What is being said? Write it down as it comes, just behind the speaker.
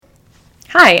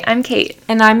Hi, I'm Kate.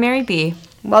 And I'm Mary B.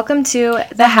 Welcome to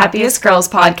the Happiest Girls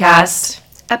podcast.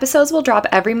 Episodes will drop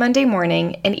every Monday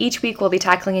morning, and each week we'll be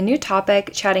tackling a new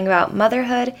topic, chatting about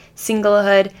motherhood,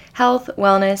 singlehood, health,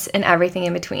 wellness, and everything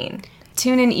in between.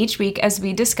 Tune in each week as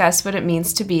we discuss what it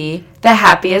means to be the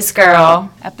happiest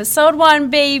girl. Episode 1,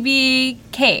 baby.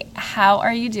 Kate, how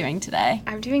are you doing today?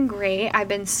 I'm doing great. I've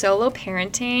been solo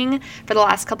parenting for the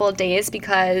last couple of days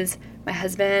because my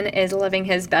husband is living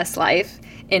his best life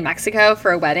in Mexico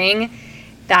for a wedding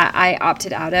that I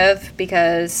opted out of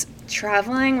because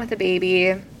traveling with a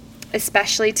baby,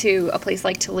 especially to a place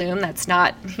like Tulum that's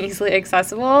not easily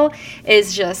accessible,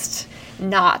 is just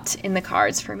not in the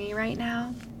cards for me right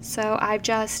now. So I've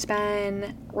just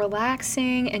been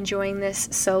relaxing, enjoying this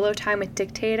solo time with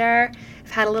Dictator.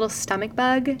 I've had a little stomach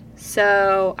bug,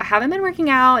 so I haven't been working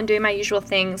out and doing my usual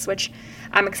things, which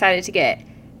I'm excited to get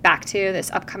back to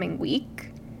this upcoming week.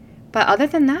 But other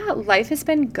than that, life has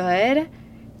been good.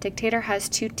 Dictator has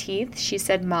 2 teeth. She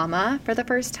said mama for the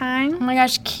first time. Oh my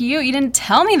gosh, cute. You didn't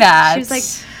tell me that. She was like,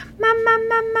 mama,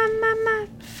 mama, mama.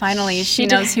 Finally, she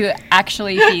knows who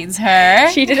actually feeds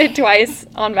her. She did it twice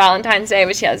on Valentine's Day,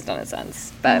 but she hasn't done it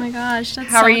since. But oh my gosh, that's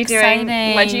how so are you exciting.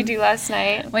 doing? What did you do last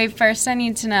night? Wait, first I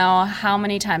need to know how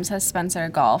many times has Spencer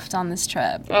golfed on this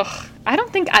trip? Ugh, I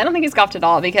don't think he's golfed at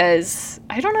all because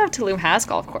I don't know if Tulum has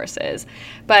golf courses.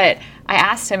 But I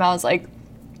asked him, I was like,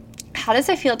 how does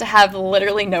it feel to have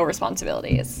literally no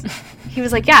responsibilities? He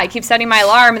was like, yeah, I keep setting my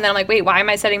alarm, and then I'm like, wait, why am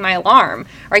I setting my alarm?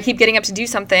 Or I keep getting up to do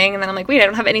something, and then I'm like, wait, I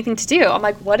don't have anything to do. I'm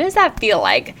like, what does that feel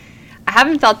like? I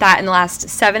haven't felt that in the last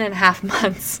 7.5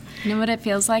 months. You know what it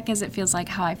feels like? It feels like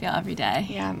how I feel every day.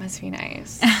 Yeah, it must be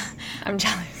nice. I'm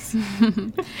jealous.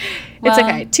 It's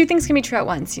okay. 2 things can be true at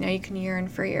once. You know, you can yearn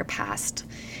for your past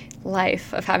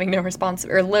life of having no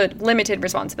limited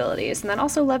responsibilities, and then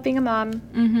also love being a mom,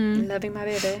 loving my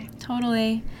baby.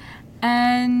 Totally.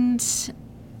 And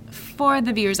for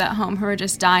the viewers at home who are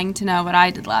just dying to know what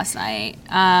I did last night,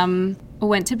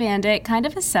 went to Bandit, kind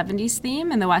of a 70s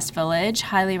theme in the West Village,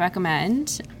 highly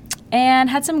recommend, and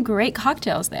had some great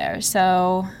cocktails there.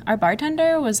 So our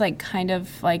bartender was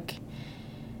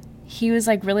he was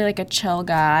really like a chill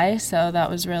guy, so that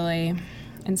was really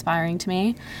inspiring to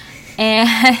me.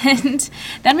 And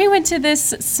then we went to this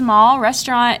small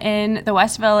restaurant in the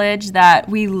West Village that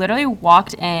we literally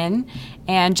walked in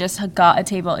and just got a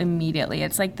table immediately.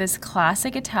 It's like this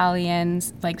classic Italian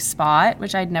spot,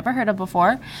 which I'd never heard of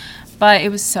before, but it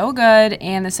was so good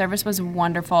and the service was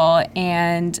wonderful.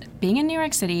 And being in New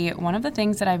York City, one of the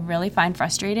things that I really find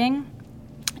frustrating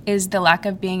is the lack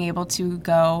of being able to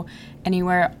go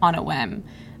anywhere on a whim.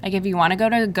 Like if you want to go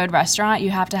to a good restaurant, you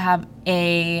have to have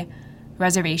a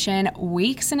reservation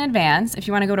weeks in advance. If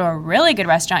you want to go to a really good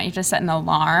restaurant, you have to set an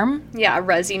alarm. Yeah,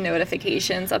 Resi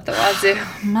notifications up the wazoo.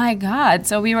 My God.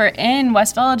 So we were in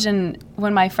West Village, and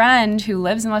when my friend who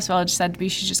lives in West Village said we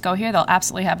should just go here, they'll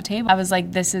absolutely have a table, I was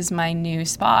like, this is my new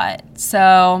spot.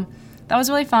 So that was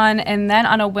really fun. And then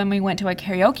on a whim, we went to a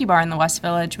karaoke bar in the West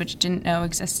Village, which didn't know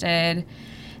existed.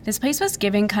 This place was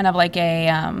giving kind of like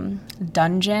a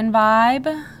dungeon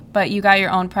vibe, but you got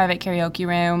your own private karaoke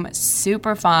room,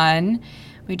 super fun.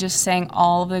 We just sang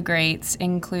all of the greats,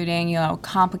 including,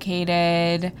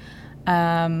 Complicated.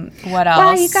 What else?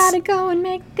 Why you gotta go and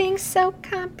make things so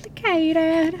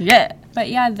complicated? Yeah. But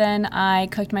yeah, then I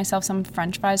cooked myself some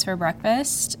French fries for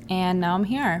breakfast, and now I'm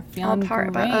here, feeling all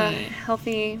part great. Of a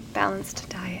healthy, balanced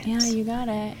diet. Yeah, you got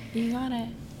it. You got it.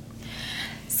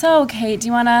 So, Kate, do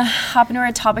you want to hop into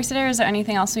our topics today, or is there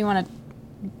anything else we want to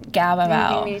gab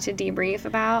about? Anything we need to debrief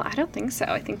about? I don't think so.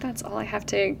 I think that's all I have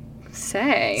to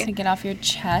say. To get off your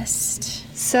chest.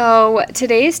 So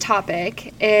today's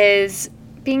topic is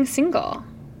being single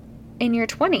in your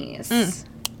 20s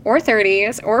or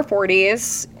 30s or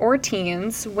 40s or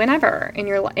teens, whenever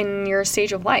in your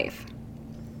stage of life.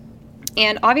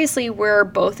 And obviously we're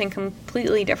both in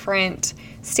completely different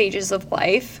stages of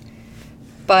life,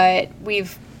 but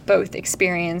we've both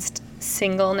experienced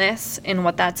singleness and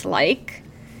what that's like.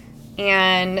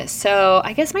 And so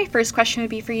I guess my first question would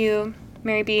be for you,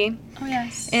 Mary B. Oh,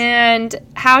 yes. And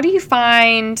how do you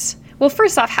find, well,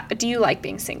 first off, do you like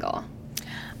being single?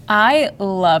 I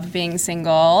love being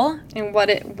single. And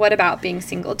what about being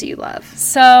single do you love?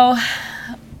 So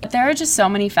there are just so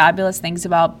many fabulous things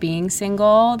about being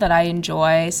single that I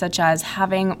enjoy, such as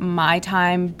having my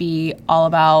time be all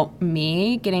about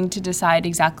me, getting to decide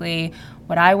exactly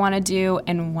what I want to do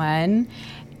and when.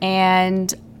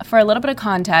 And for a little bit of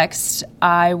context,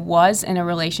 I was in a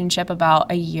relationship about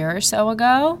a year or so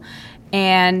ago,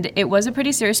 and it was a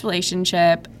pretty serious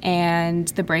relationship, and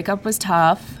the breakup was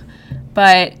tough,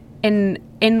 but I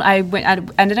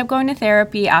ended up going to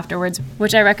therapy afterwards,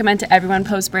 which I recommend to everyone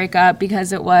post breakup,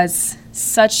 because it was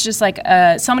such just like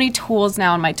so many tools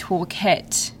now in my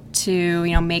toolkit to,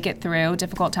 you know, make it through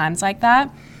difficult times like that.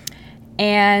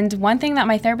 And one thing that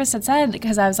my therapist had said,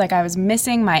 because I was like, I was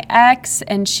missing my ex,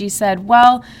 and she said,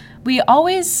 well, we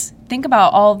always think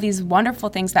about all these wonderful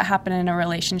things that happen in a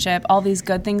relationship, all these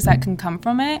good things that can come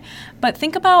from it, but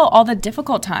think about all the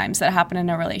difficult times that happen in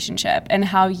a relationship and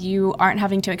how you aren't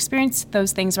having to experience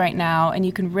those things right now, and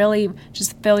you can really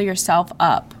just fill yourself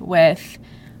up with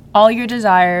all your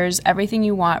desires, everything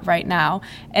you want right now.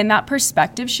 And that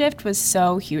perspective shift was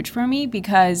so huge for me,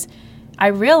 because I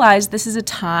realized this is a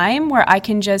time where I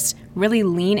can just really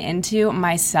lean into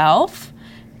myself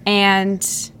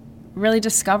and really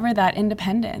discover that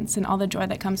independence and all the joy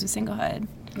that comes with singlehood.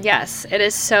 Yes, it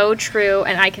is so true.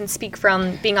 And I can speak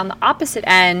from being on the opposite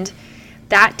end.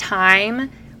 That time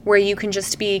where you can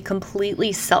just be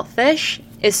completely selfish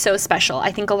is so special.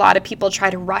 I think a lot of people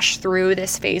try to rush through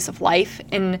this phase of life,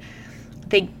 and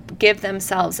they give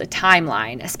themselves a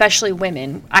timeline, especially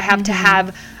women. I have to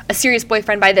have a serious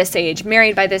boyfriend by this age,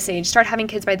 married by this age, start having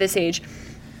kids by this age.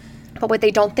 But what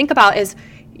they don't think about is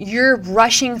you're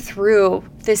rushing through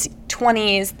this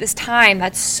 20s, this time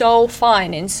that's so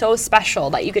fun and so special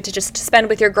that you get to just spend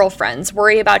with your girlfriends,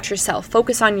 worry about yourself,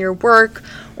 focus on your work,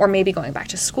 or maybe going back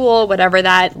to school, whatever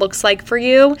that looks like for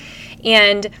you.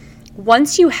 And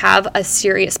once you have a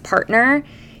serious partner,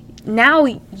 now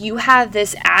you have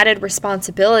this added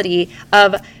responsibility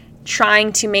of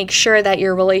trying to make sure that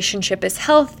your relationship is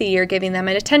healthy, you're giving them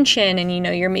attention,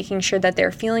 and you're making sure that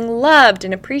they're feeling loved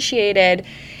and appreciated.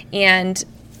 And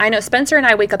I know Spencer and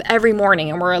I wake up every morning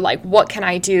and we're like, what can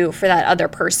I do for that other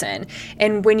person?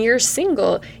 And when you're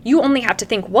single, you only have to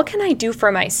think, what can I do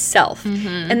for myself?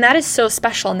 And that is so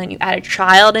special. And then you add a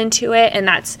child into it, and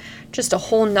that's just a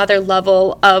whole nother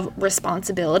level of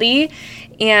responsibility.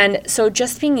 And so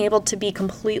just being able to be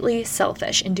completely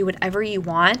selfish and do whatever you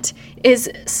want is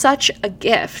such a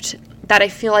gift that I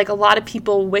feel like a lot of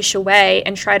people wish away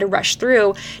and try to rush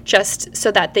through just so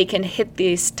that they can hit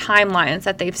these timelines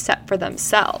that they've set for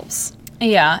themselves.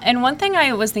 Yeah, and one thing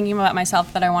I was thinking about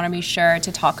myself that I want to be sure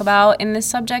to talk about in this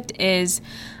subject is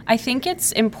I think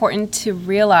it's important to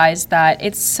realize that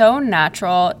it's so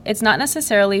natural. It's not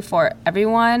necessarily for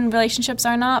everyone, relationships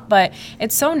are not, but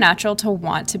it's so natural to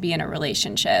want to be in a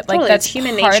relationship. Totally, like that's it's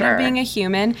human part nature of being a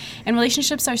human, and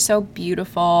relationships are so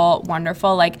beautiful,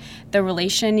 wonderful. Like the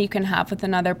relation you can have with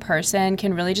another person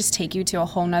can really just take you to a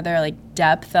whole nother like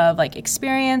depth of like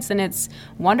experience, and it's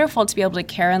wonderful to be able to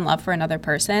care and love for another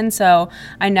person. So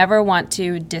I never want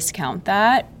to discount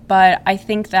that, but I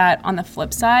think that on the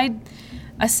flip side,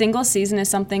 a single season is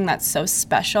something that's so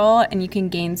special and you can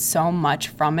gain so much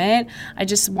from it. I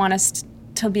just want us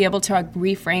to be able to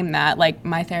reframe that like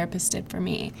my therapist did for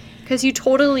me. Because you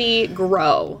totally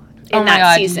grow in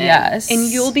that season. Yes. And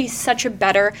you'll be such a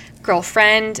better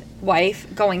girlfriend, wife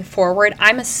going forward.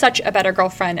 I'm such a better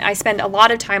girlfriend. I spend a lot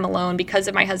of time alone because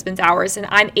of my husband's hours, and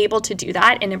I'm able to do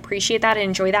that and appreciate that and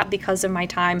enjoy that because of my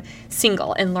time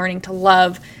single and learning to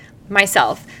love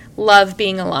myself, love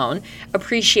being alone,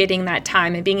 appreciating that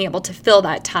time and being able to fill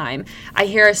that time. I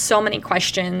hear so many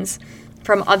questions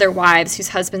from other wives whose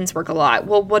husbands work a lot.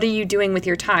 Well, what are you doing with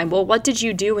your time? Well, what did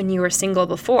you do when you were single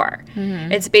before?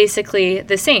 It's basically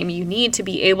the same. You need to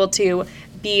be able to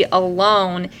be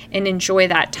alone and enjoy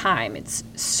that time. It's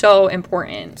so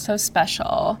important. So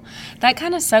special. That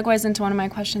kind of segues into one of my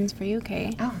questions for you,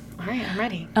 Kate. Oh, all right, I'm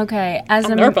ready. Okay. I'm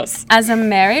nervous. As a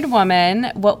married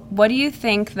woman, what do you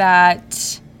think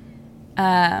that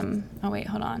how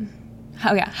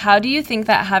do you think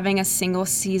that having a single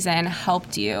season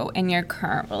helped you in your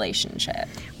current relationship?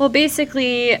 Well,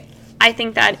 basically, I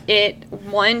think that it,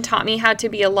 one, taught me how to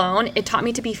be alone. It taught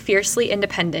me to be fiercely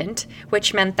independent,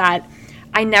 which meant that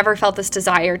I never felt this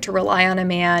desire to rely on a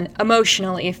man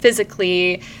emotionally,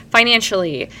 physically,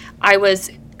 financially. I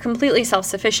was completely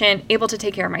self-sufficient, able to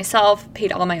take care of myself,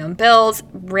 paid all my own bills,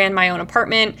 ran my own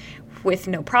apartment with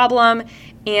no problem,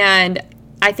 and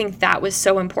I think that was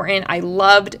so important. I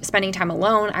loved spending time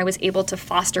alone. I was able to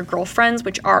foster girlfriends,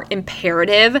 which are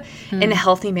imperative in a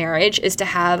healthy marriage, is to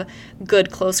have good,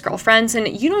 close girlfriends. And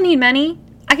you don't need many.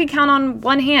 I could count on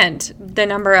one hand the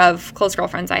number of close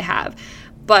girlfriends I have.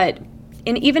 And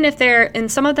even if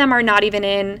and some of them are not even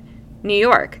in New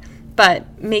York,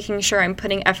 but making sure I'm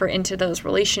putting effort into those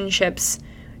relationships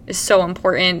is so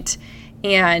important.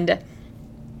 And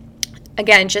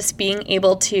again, just being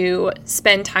able to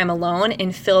spend time alone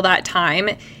and fill that time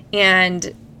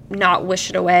and not wish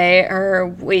it away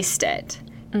or waste it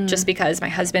just because my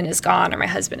husband is gone or my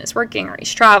husband is working or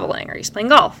he's traveling or he's playing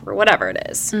golf or whatever it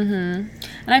is. And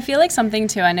I feel like something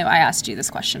too, I know I asked you this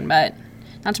question, but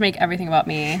not to make everything about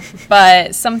me,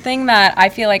 but something that I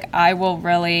feel like I will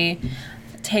really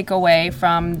take away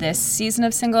from this season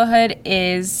of singlehood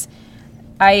is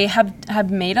I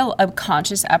have made a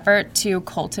conscious effort to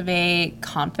cultivate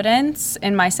confidence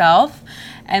in myself.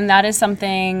 And that is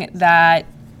something that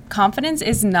confidence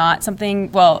is not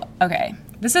something, well, okay.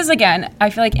 This is, again, I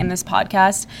feel like in this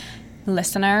podcast,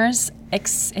 listeners,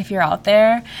 if you're out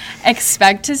there,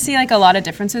 expect to see like a lot of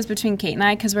differences between Kate and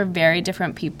I because we're very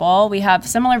different people. We have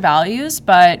similar values,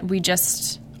 but we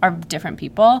just are different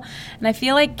people. And I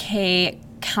feel like Kate,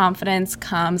 confidence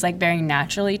comes like very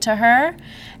naturally to her,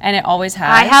 and it always has.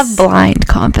 I have blind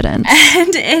confidence.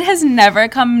 And it has never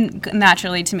come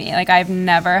naturally to me. Like, I've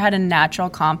never had a natural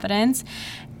confidence.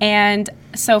 And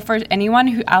so for anyone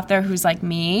who out there who's like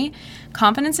me,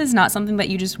 confidence is not something that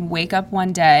you just wake up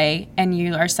one day and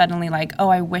you are suddenly like, oh,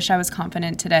 I wish I was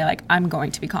confident today. Like, I'm going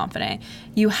to be confident.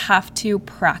 You have to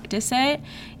practice it.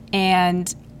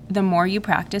 And the more you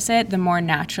practice it, the more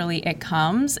naturally it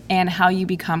comes. And how you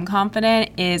become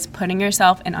confident is putting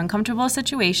yourself in uncomfortable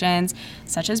situations,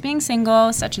 such as being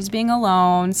single, such as being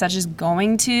alone, such as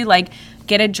going to like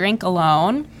get a drink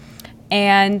alone.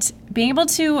 And being able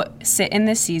to sit in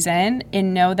this season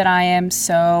and know that I am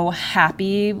so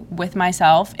happy with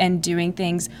myself and doing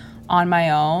things on my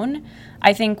own,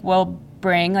 I think will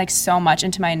bring like so much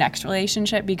into my next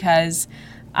relationship, because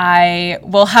I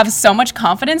will have so much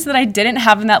confidence that I didn't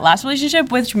have in that last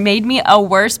relationship, which made me a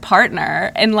worse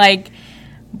partner and like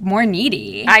more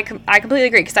needy. I completely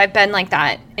agree, because I've been like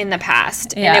that in the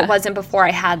past. Yeah. And it wasn't before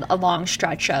I had a long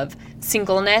stretch of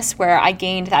singleness where I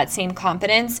gained that same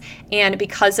confidence. And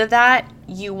because of that,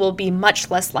 you will be much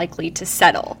less likely to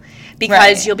settle,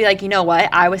 because you'll be like, you know what?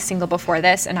 I was single before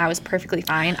this and I was perfectly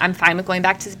fine. I'm fine with going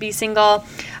back to be single.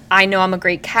 I know I'm a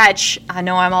great catch. I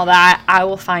know I'm all that. I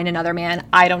will find another man.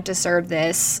 I don't deserve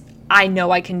this. I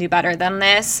know I can do better than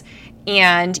this.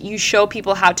 And you show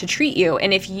people how to treat you.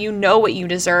 And if you know what you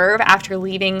deserve after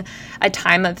leaving a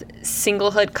time of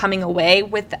singlehood, coming away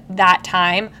with that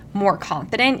time more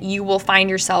confident, you will find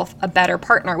yourself a better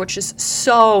partner, which is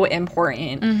so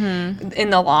important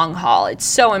in the long haul. It's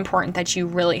so important that you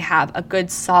really have a good,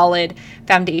 solid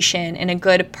foundation and a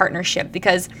good partnership,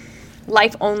 because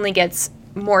life only gets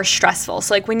more stressful.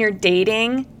 So like when you're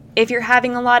dating, if you're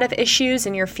having a lot of issues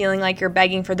and you're feeling like you're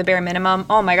begging for the bare minimum,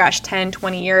 oh my gosh, 10,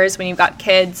 20 years when you've got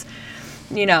kids,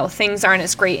 you know, things aren't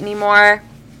as great anymore,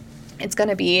 it's going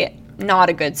to be not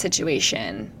a good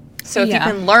situation. So if you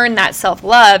can learn that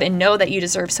self-love and know that you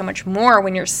deserve so much more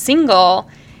when you're single,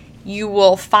 you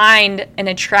will find and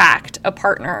attract a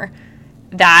partner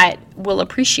that will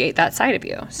appreciate that side of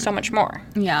you so much more.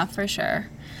 Yeah, for sure.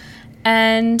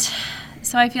 And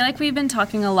so I feel like we've been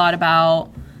talking a lot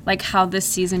about like how this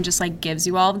season just like gives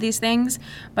you all of these things,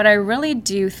 but I really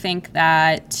do think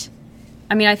that,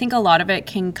 I mean, I think a lot of it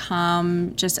can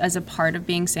come just as a part of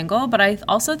being single, but I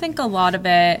also think a lot of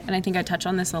it, and I think I touched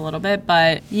on this a little bit,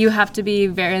 but you have to be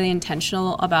very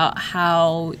intentional about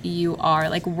how you are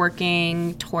like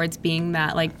working towards being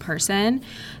that like person.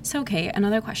 So, okay,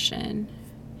 another question.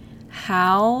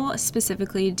 How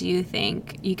specifically do you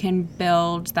think you can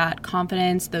build that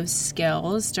confidence, those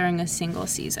skills during a single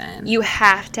season? You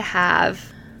have to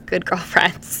have good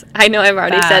girlfriends. I know I've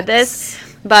already said this,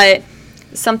 but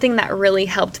something that really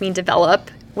helped me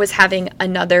develop was having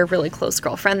another really close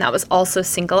girlfriend that was also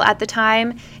single at the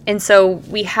time. And so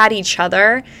we had each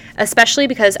other, especially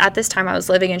because at this time I was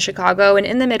living in Chicago, and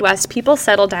in the Midwest, people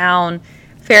settle down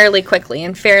fairly quickly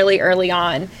and fairly early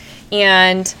on.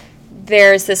 And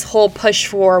there's this whole push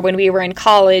for, when we were in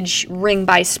college, ring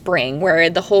by spring,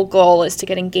 where the whole goal is to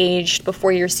get engaged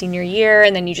before your senior year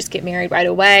and then you just get married right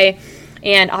away.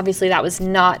 And obviously that was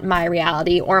not my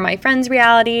reality or my friend's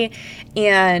reality.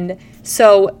 And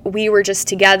so we were just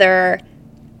together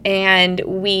and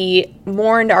we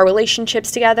mourned our relationships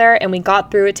together and we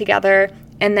got through it together.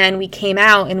 And then we came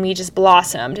out and we just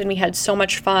blossomed and we had so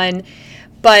much fun.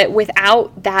 But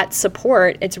without that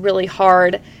support, it's really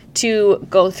hard to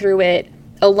go through it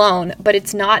alone. But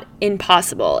it's not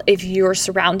impossible. If you're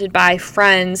surrounded by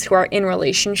friends who are in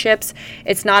relationships,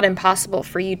 it's not impossible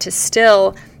for you to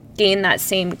still gain that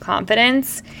same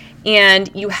confidence. And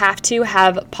you have to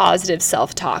have positive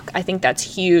self-talk. I think that's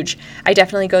huge. I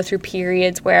definitely go through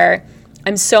periods where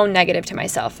I'm so negative to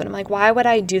myself. And I'm like, why would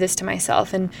I do this to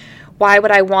myself? And why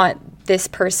would I want this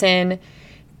person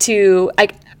to...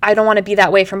 I don't want to be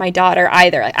that way for my daughter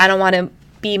either. I don't want to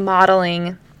be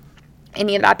modeling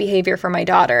any of that behavior for my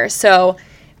daughter. So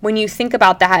when you think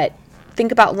about that,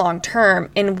 think about long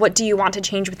term and what do you want to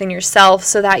change within yourself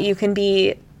so that you can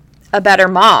be a better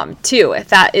mom too, if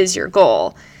that is your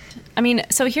goal. I mean,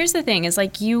 so here's the thing is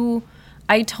like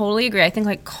I totally agree. I think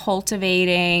like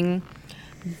cultivating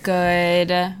good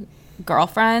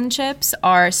girlfriendships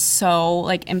are so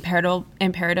like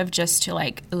imperative just to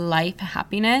like life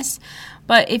happiness.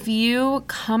 But if you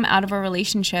come out of a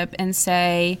relationship and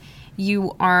say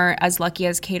you aren't as lucky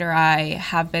as Kate or I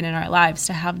have been in our lives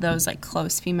to have those like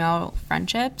close female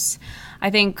friendships,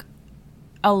 I think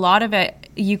a lot of it,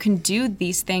 you can do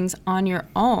these things on your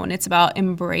own. It's about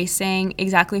embracing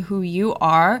exactly who you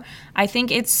are. I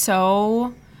think it's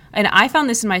so, and I found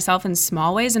this in myself in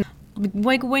small ways, and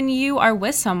like when you are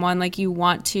with someone, like you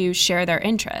want to share their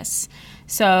interests.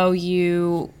 So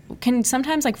you can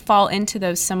sometimes like fall into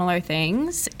those similar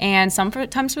things, and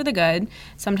sometimes for the good.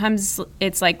 Sometimes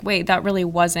it's like, wait, that really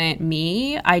wasn't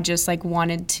me. I just like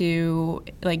wanted to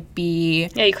like be.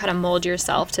 Yeah, you kind of mold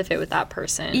yourself to fit with that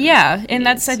person. Yeah, and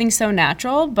that's I think so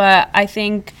natural. But I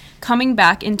think coming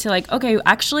back into like, okay,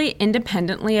 actually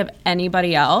independently of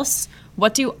anybody else,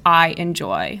 what do I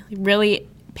enjoy? Really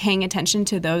paying attention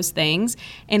to those things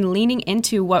and leaning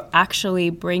into what actually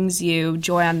brings you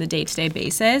joy on the day-to-day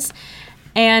basis.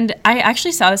 And I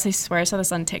actually saw this, I swear I saw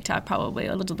this on TikTok, probably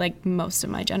a little like most of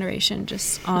my generation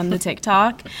just on the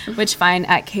TikTok, which find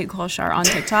at Kate Kolshar on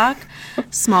TikTok,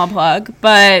 small plug.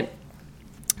 But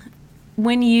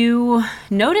when you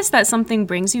notice that something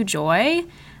brings you joy,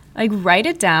 like write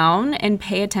it down and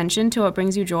pay attention to what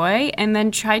brings you joy, and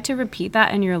then try to repeat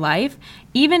that in your life,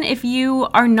 even if you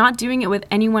are not doing it with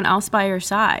anyone else by your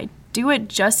side. Do it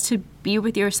just to be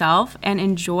with yourself and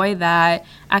enjoy that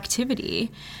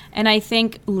activity. And I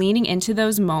think leaning into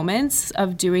those moments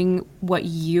of doing what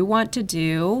you want to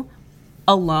do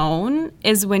alone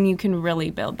is when you can really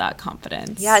build that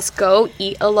confidence. Yes, go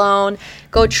eat alone,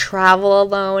 go travel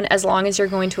alone, as long as you're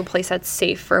going to a place that's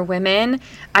safe for women.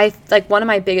 I like one of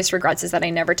my biggest regrets is that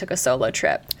I never took a solo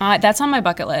trip. That's on my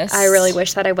bucket list. I really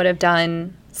wish that I would have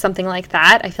done something like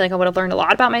that. I feel like I would have learned a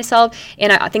lot about myself,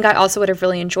 and I think I also would have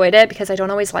really enjoyed it because I don't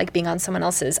always like being on someone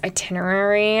else's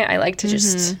itinerary. I like to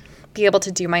just be able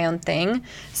to do my own thing.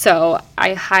 So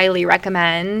I highly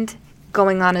recommend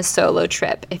going on a solo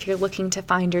trip if you're looking to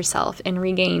find yourself and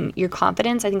regain your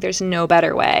confidence. I think there's no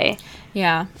better way.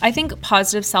 Yeah, I think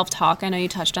positive self-talk, I know you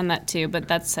touched on that too, but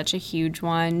that's such a huge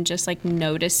one. Just like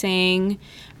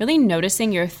really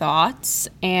noticing your thoughts,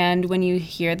 and when you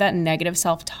hear that negative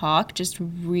self-talk, just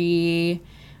like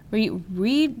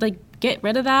get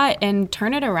rid of that and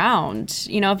turn it around.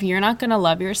 You know, if you're not gonna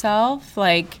love yourself,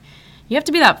 like you have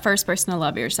to be that first person to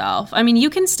love yourself. I mean, you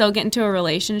can still get into a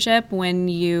relationship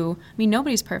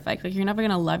nobody's perfect. Like, you're never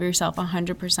going to love yourself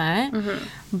 100%.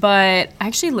 But I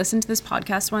actually listened to this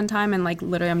podcast one time, and, like,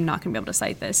 literally I'm not going to be able to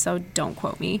cite this, so don't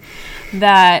quote me,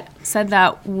 that said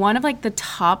that one of, like, the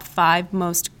top 5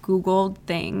 most Googled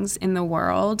things in the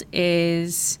world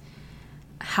is,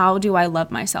 how do I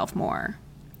love myself more?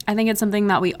 I think it's something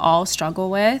that we all struggle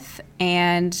with,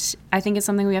 and I think it's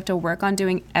something we have to work on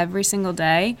doing every single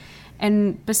day.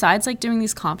 And besides like doing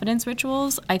these confidence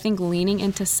rituals, I think leaning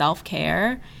into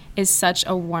self-care is such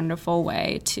a wonderful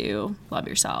way to love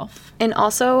yourself. And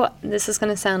also, this is going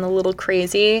to sound a little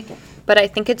crazy, but I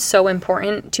think it's so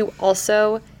important to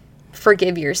also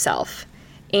forgive yourself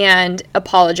and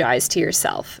apologize to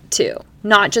yourself too.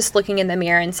 Not just looking in the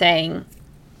mirror and saying,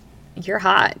 you're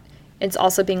hot. It's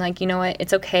also being like, you know what,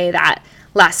 it's okay that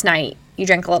last night you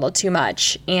drank a little too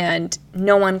much and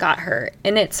no one got hurt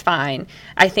and it's fine.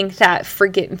 I think that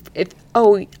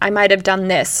I might have done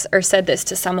this or said this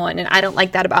to someone and I don't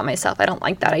like that about myself. I don't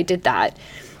like that I did that.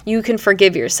 You can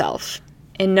forgive yourself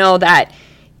and know that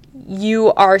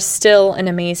you are still an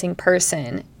amazing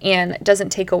person, and it doesn't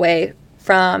take away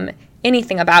from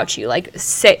anything about you. Like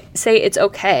say it's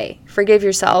okay. Forgive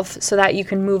yourself so that you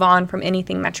can move on from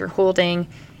anything that you're holding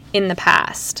in the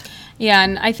past. Yeah,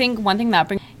 and I think one thing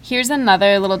here's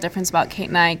another little difference about Kate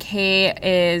and I. Kate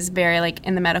is very like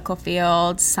in the medical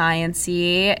field,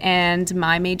 science-y, and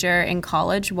my major in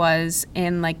college was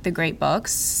in like the great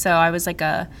books. So I was like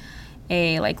a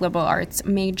like liberal arts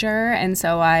major, and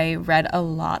so I read a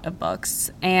lot of books.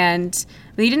 And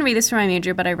we didn't read this for my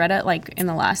major, but I read it like in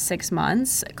the last 6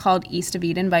 months, called East of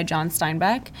Eden by John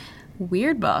Steinbeck.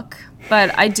 Weird book,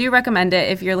 but I do recommend it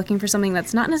if you're looking for something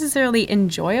that's not necessarily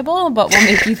enjoyable but will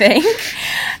make you think.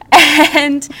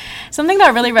 And something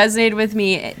that really resonated with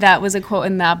me, that was a quote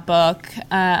in that book,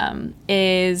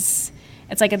 is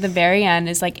it's like at the very end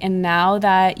is like, and now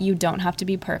that you don't have to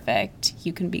be perfect,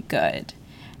 you can be good.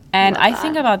 And I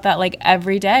think about that like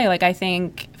every day. Like I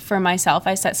think for myself.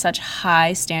 I set such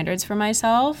high standards for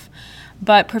myself,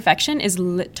 but perfection is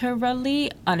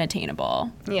literally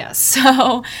unattainable. Yes.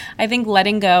 So I think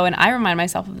letting go, and I remind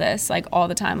myself of this like all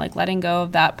the time, like letting go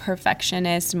of that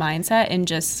perfectionist mindset and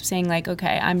just saying like,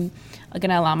 okay, I'm going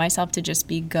to allow myself to just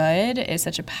be good is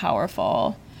such a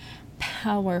powerful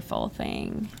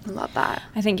thing. I love that.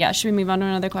 I think, yeah, should we move on to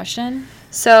another question?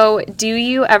 So do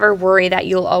you ever worry that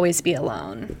you'll always be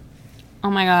alone? Oh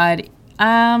my God.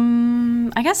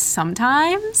 I guess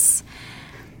sometimes,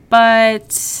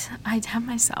 but I have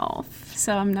myself,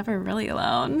 so I'm never really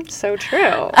alone. So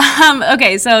true.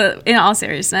 Okay, so in all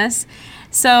seriousness,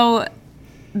 so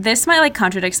this might like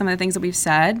contradict some of the things that we've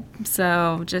said,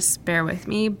 so just bear with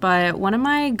me. But one of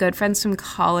my good friends from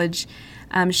college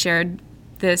shared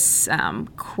this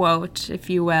quote, if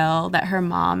you will, that her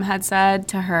mom had said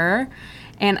to her.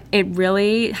 And it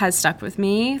really has stuck with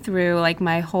me through like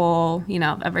my whole,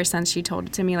 ever since she told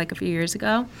it to me like a few years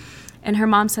ago. And her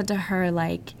mom said to her,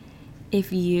 like,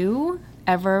 if you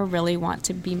ever really want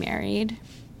to be married,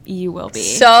 you will be.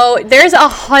 So there's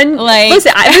 100,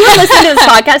 listen, everyone listening to this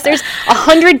podcast, there's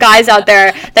 100 guys out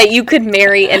there that you could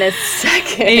marry in a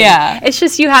second. Yeah. It's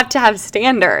just you have to have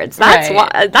standards. That's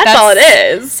right. That's all it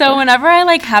is. So whenever I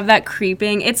like have that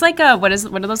creeping, it's like what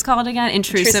are those called again?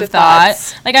 Intrusive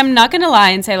thought. Like I'm not going to lie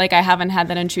and say like I haven't had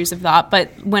that intrusive thought, but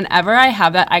whenever I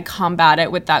have that, I combat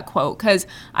it with that quote because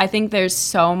I think there's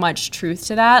so much truth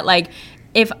to that. Like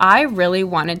if I really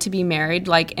wanted to be married,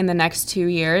 like, in the next 2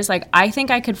 years, like, I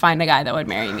think I could find a guy that would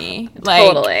marry me. Like,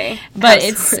 totally. But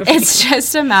it's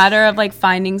just a matter of, like,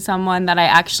 finding someone that I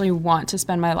actually want to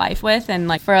spend my life with and,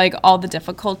 like, for, like, all the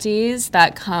difficulties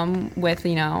that come with,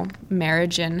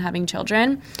 marriage and having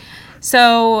children.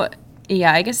 So,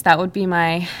 yeah, I guess that would be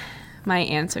my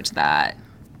answer to that.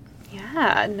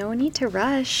 Yeah, no need to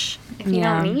rush. If you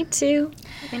don't need to,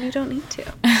 then you don't need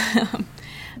to.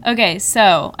 Okay,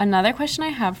 so another question I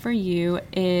have for you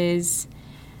is,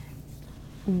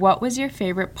 what was your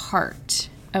favorite part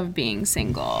of being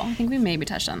single? I think we maybe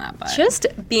touched on that, but just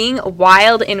being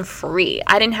wild and free.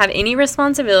 I didn't have any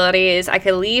responsibilities. I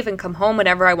could leave and come home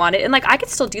whenever I wanted. And, like, I could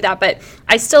still do that, but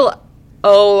I still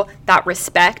owe that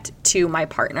respect to my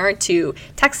partner to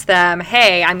text them,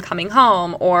 hey, I'm coming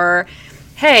home, or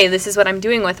hey, this is what I'm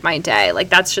doing with my day. Like,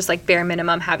 that's just, like, bare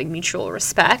minimum, having mutual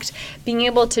respect. Being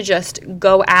able to just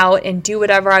go out and do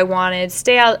whatever I wanted,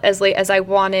 stay out as late as I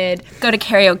wanted. Go to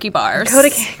karaoke bars. Go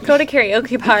to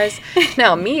karaoke bars.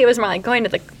 No, me, it was more like going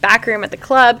to the back room at the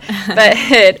club.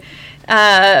 But,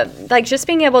 like, just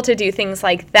being able to do things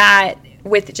like that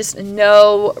with just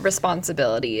no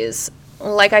responsibilities.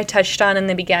 Like I touched on in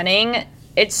the beginning,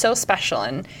 it's so special.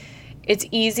 And it's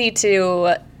easy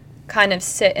to kind of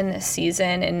sit in this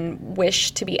season and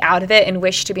wish to be out of it and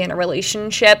wish to be in a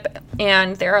relationship.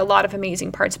 And there are a lot of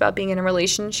amazing parts about being in a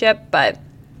relationship, but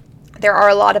there are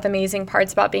a lot of amazing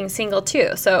parts about being single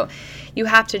too. So you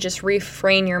have to just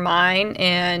reframe your mind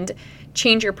and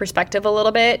change your perspective a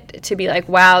little bit to be like,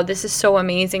 wow, this is so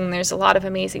amazing. There's a lot of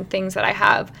amazing things that I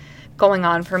have going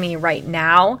on for me right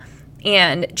now.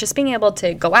 And just being able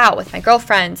to go out with my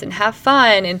girlfriends and have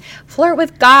fun and flirt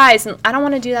with guys. And I don't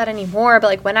want to do that anymore. But,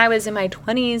 like, when I was in my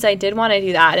 20s, I did want to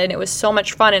do that. And it was so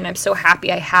much fun. And I'm so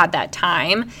happy I had that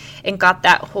time and got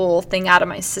that whole thing out of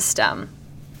my system.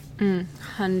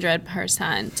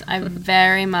 100%. I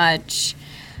very much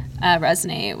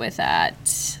resonate with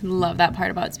that. Love that part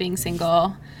about being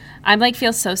single. I, like,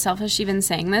 feel so selfish even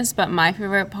saying this, but my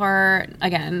favorite part,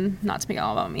 again, not to make it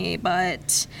all about me,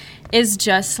 but is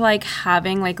just, like,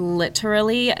 having, like,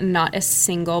 literally not a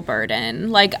single burden.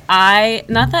 Like,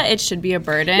 not that it should be a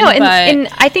burden, no, but and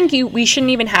I think we shouldn't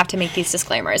even have to make these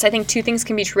disclaimers. I think two things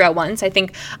can be true at once. I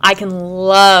think I can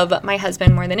love my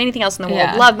husband more than anything else in the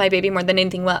world, love my baby more than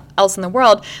anything else in the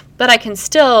world, but I can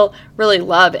still really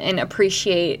love and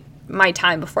appreciate my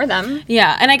time before them.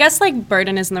 Yeah, and I guess, like,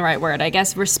 burden isn't the right word. I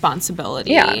guess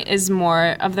responsibility is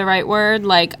more of the right word.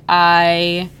 Like,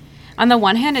 on the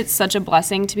one hand, it's such a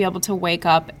blessing to be able to wake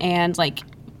up and, like,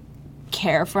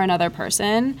 care for another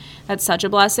person. That's such a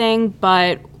blessing,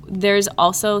 but there's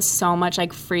also so much,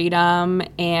 like, freedom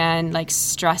and, like,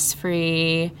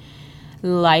 stress-free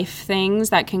life things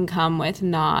that can come with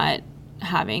not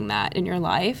having that in your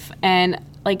life. And,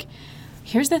 like,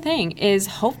 here's the thing is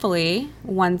hopefully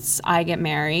once I get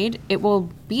married, it will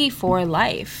be for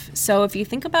life. So if you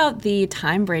think about the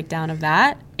time breakdown of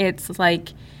that, it's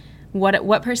like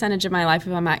what percentage of my life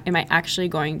am I actually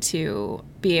going to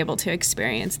be able to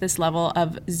experience this level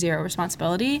of zero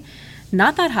responsibility?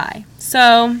 Not that high.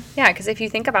 So yeah, because if you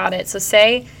think about it, so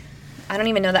say, I don't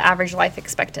even know the average life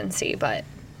expectancy, but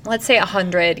let's say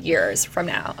 100 years from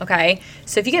now, okay?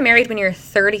 So if you get married when you're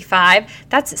 35,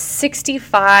 that's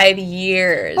 65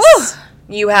 years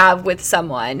you have with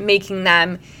someone, making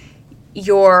them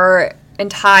your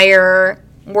entire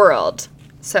world.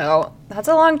 So that's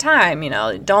a long time, you know.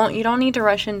 You don't need to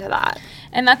rush into that.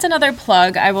 And that's another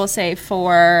plug, I will say,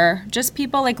 for just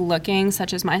people like looking,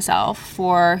 such as myself,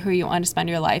 for who you want to spend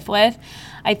your life with.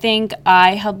 I think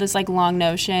I held this like long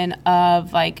notion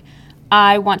of like,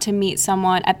 I want to meet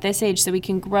someone at this age so we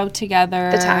can grow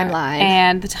together. The timeline.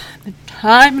 And the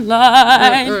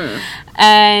timeline. Mm-mm.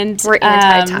 And we're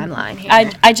anti-timeline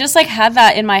here. I just like had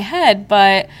that in my head,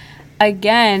 but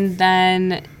again,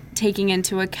 then taking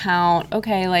into account,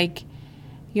 okay, like,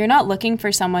 you're not looking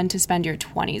for someone to spend your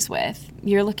 20s with.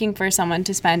 You're looking for someone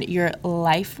to spend your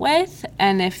life with.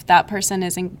 And if that person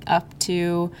isn't up to,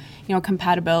 you know,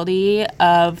 compatibility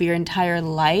of your entire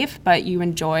life, but you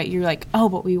enjoy it, you're like, oh,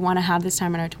 but we want to have this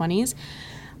time in our 20s.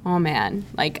 Oh, man.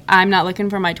 Like, I'm not looking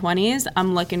for my 20s.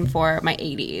 I'm looking for my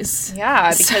 80s.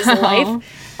 Yeah, because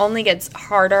life only gets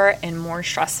harder and more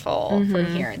stressful from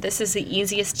here. This is the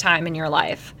easiest time in your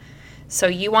life. So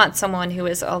you want someone who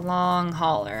is a long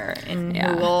hauler and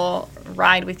who will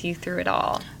ride with you through it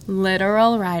all.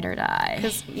 Literal ride or die.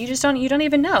 Because you don't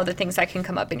even know the things that can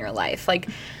come up in your life. Like,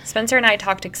 Spencer and I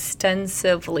talked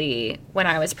extensively when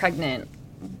I was pregnant.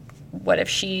 What if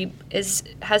she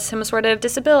has some sort of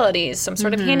disabilities, some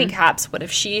sort of handicaps? What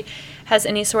if she has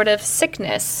any sort of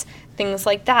sickness? Things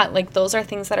like that. Like, those are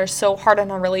things that are so hard on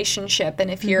a relationship.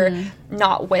 And if you're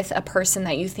not with a person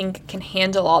that you think can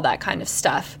handle all that kind of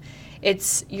stuff,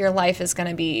 your life is going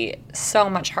to be so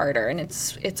much harder, and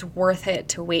it's worth it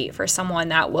to wait for someone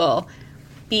that will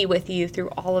be with you through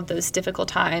all of those difficult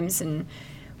times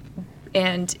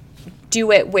and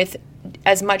do it with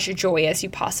as much joy as you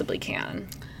possibly can.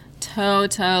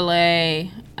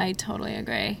 Totally. I totally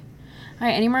agree. All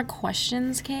right, any more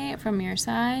questions, Kate, from your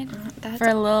side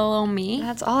for little old me?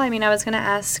 That's all. I mean, I was going to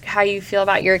ask how you feel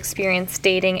about your experience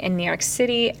dating in New York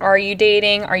City. Are you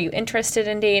dating? Are you interested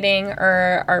in dating?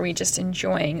 Or are we just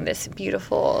enjoying this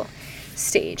beautiful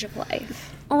stage of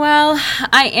life? Well,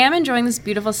 I am enjoying this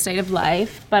beautiful state of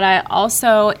life, but I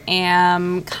also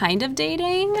am kind of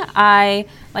dating. I,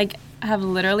 have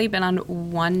literally been on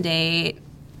one date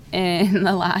in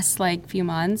the last, few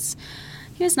months.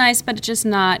 He was nice, but just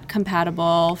not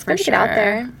compatible for sure. Get out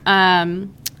there.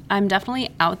 I'm definitely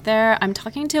out there. I'm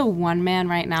talking to one man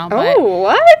right now. But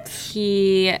what?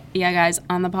 Guys,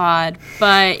 on the pod.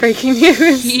 But breaking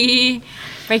news.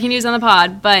 Breaking news on the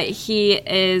pod. But he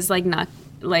is not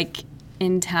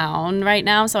in town right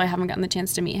now, so I haven't gotten the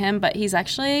chance to meet him. But he's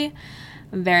actually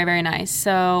very, very nice.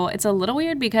 So it's a little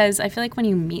weird because I feel like when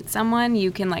you meet someone,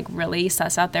 you can really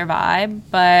suss out their vibe.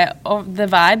 But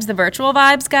the virtual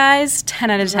vibes, guys, 10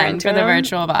 out of 10 for the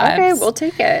virtual vibes. Okay, we'll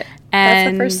take it.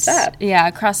 That's the first step. Yeah,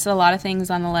 across a lot of things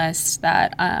on the list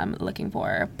that I'm looking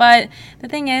for. But the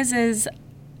thing is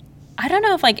I don't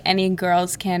know if any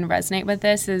girls can resonate with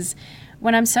this is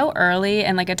when I'm so early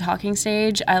in a talking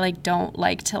stage, I don't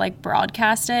like to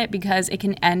broadcast it because it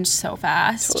can end so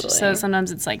fast. Totally. So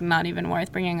sometimes it's not even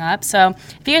worth bringing up. So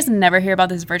if you guys never hear about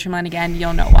this virtual man again,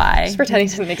 you'll know why. Just pretend it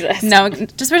doesn't exist. No,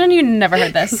 just pretend you never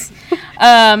heard this.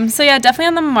 So yeah, definitely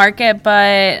on the market,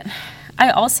 but I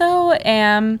also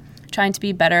am trying to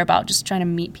be better about just trying to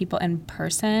meet people in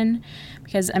person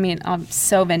because I'm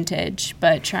so vintage,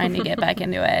 but trying to get back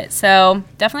into it. So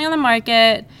definitely on the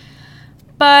market.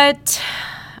 But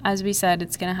as we said,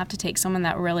 it's going to have to take someone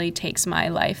that really takes my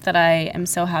life that I am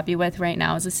so happy with right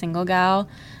now as a single gal,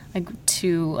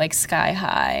 to sky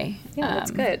high. Yeah,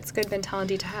 that's good. It's good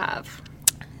mentality to have.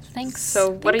 Thanks.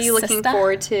 So what are you looking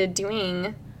forward to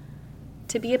doing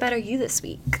to be a better you this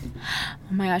week?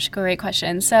 Oh my gosh, great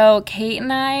question. So Kate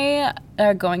and I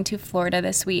are going to Florida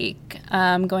this week.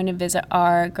 Going to visit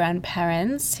our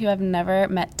grandparents who have never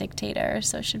met dictators,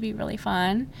 so it should be really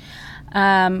fun.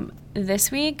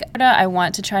 This week, I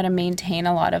want to try to maintain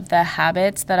a lot of the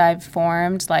habits that I've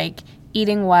formed,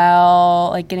 eating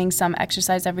well, getting some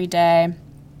exercise every day,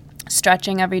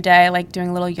 stretching every day, doing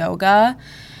a little yoga.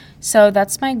 So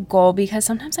that's my goal because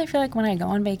sometimes I feel when I go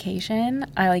on vacation,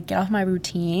 I get off my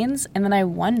routines and then I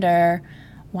wonder,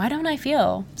 why don't I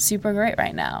feel super great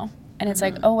right now? And it's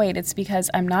oh wait, it's because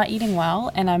I'm not eating well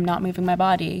and I'm not moving my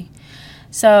body.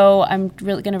 So I'm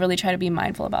really going to try to be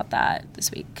mindful about that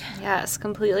this week. Yes,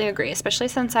 completely agree, especially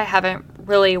since I haven't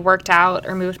really worked out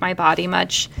or moved my body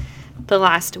much the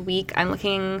last week. I'm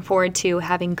looking forward to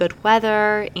having good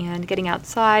weather and getting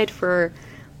outside for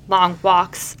long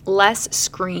walks. Less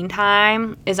screen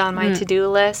time is on my to-do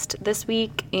list this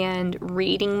week and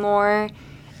reading more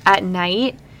at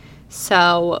night.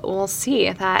 So we'll see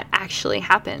if that actually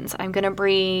happens. I'm going to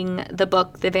bring the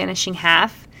book, The Vanishing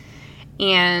Half,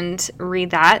 and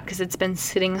read that because it's been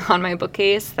sitting on my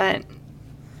bookcase that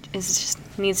is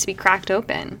just needs to be cracked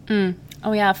open.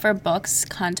 Oh, yeah, for books,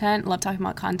 content, love talking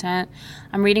about content.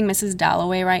 I'm reading Mrs.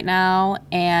 Dalloway right now,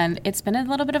 and it's been a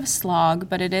little bit of a slog,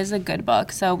 but it is a good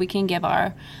book, so we can give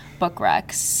our book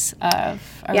recs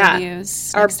of our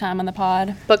reviews next time on the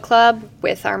pod. Book club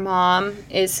with our mom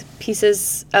is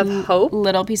Pieces of Hope.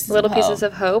 Little Pieces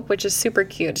of Hope, which is super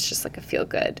cute. It's just like a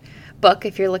feel-good book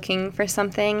if you're looking for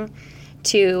something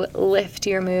to lift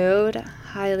your mood.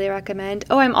 Highly recommend.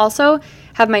 Oh, I'm also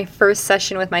have my first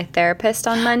session with my therapist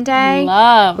on Monday.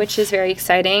 Which is very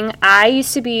exciting. I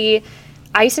used to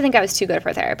think I was too good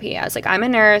for therapy. I was like, I'm a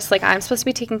nurse, like I'm supposed to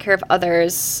be taking care of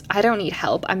others. I don't need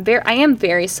help. I am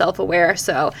very self-aware,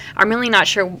 so I'm really not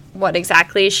sure what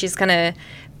exactly she's gonna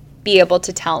be able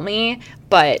to tell me.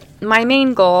 But my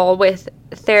main goal with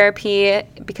therapy,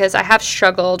 because I have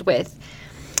struggled with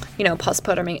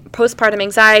postpartum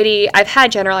anxiety. I've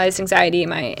had generalized anxiety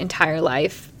my entire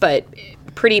life, but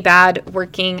pretty bad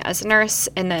working as a nurse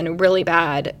and then really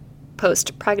bad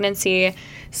post-pregnancy.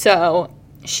 So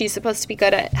she's supposed to be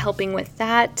good at helping with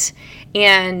that.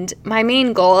 And my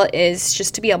main goal is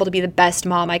just to be able to be the best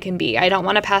mom I can be. I don't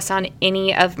want to pass on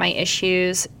any of my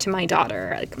issues to my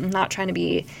daughter. Like, I'm not trying to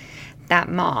be that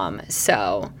mom.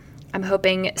 So I'm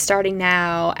hoping starting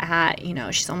now at,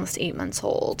 she's almost 8 months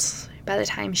old. By the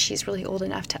time she's really old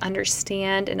enough to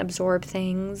understand and absorb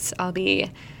things, I'll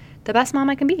be the best mom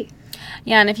I can be.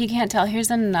 Yeah, and if you can't tell, here's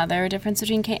another difference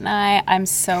between Kate and I. I'm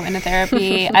so into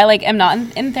therapy. I am not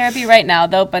in therapy right now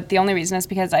though, but the only reason is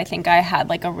because I think I had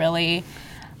like a really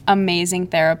amazing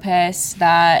therapist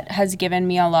that has given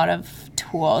me a lot of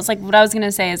tools. Like what I was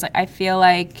gonna say is like I feel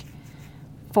like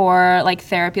for like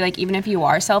therapy, like even if you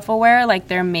are self-aware, like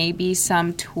there may be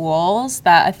some tools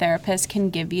that a therapist can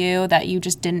give you that you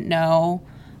just didn't know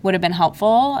would have been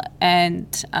helpful, and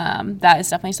that is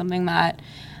definitely something that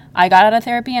I got out of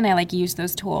therapy, and I like use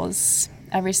those tools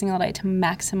every single day to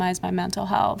maximize my mental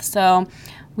health. So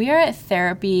we are at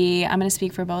therapy. I'm going to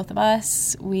speak for both of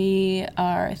us. We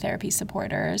are therapy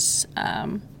supporters.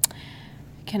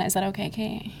 Is that okay,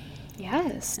 Kate?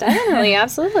 Yes, definitely.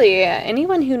 Absolutely.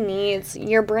 Anyone who needs,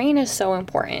 your brain is so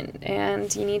important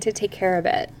and you need to take care of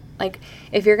it. Like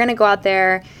if you're going to go out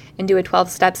there and do a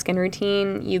 12-step skin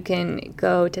routine, you can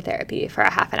go to therapy for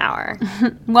a half an hour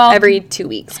every 2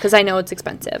 weeks because I know it's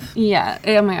expensive. Yeah.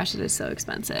 Oh my gosh, it is so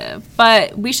expensive.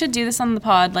 But we should do this on the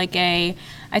pod. I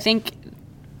think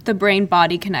the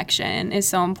brain-body connection is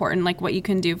so important, like what you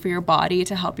can do for your body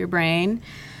to help your brain.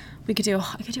 I could do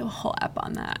a whole app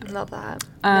on that. Love that.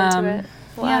 I'm into it.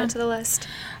 We'll add it to the list.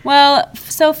 Well,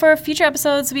 so for future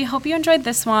episodes, we hope you enjoyed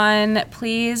this one.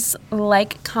 Please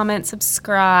like, comment,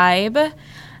 subscribe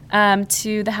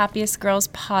to the Happiest Girls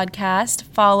podcast.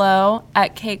 Follow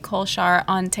at Kate Kolshar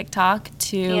on TikTok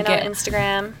and on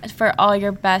Instagram for all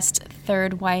your best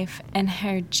third wife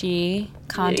energy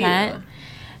content. Yeah.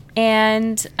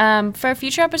 And for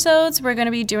future episodes, we're going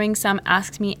to be doing some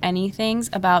Ask Me Anythings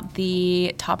about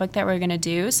the topic that we're going to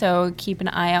do. So keep an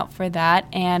eye out for that.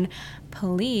 And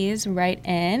please write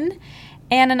in.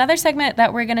 And another segment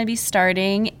that we're going to be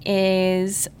starting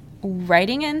is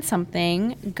writing in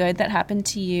something good that happened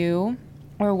to you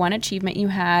or one achievement you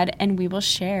had, and we will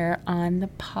share on the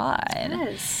pod.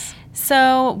 Yes.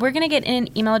 So we're going to get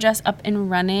an email address up and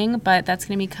running, but that's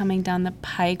going to be coming down the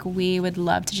pike. We would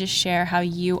love to just share how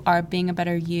you are being a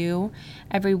better you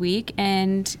every week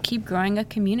and keep growing a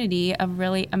community of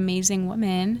really amazing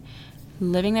women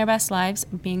living their best lives,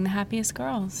 being the happiest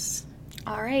girls.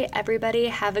 All right, everybody,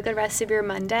 have a good rest of your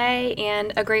Monday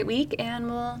and a great week,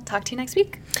 and we'll talk to you next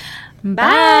week.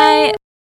 Bye.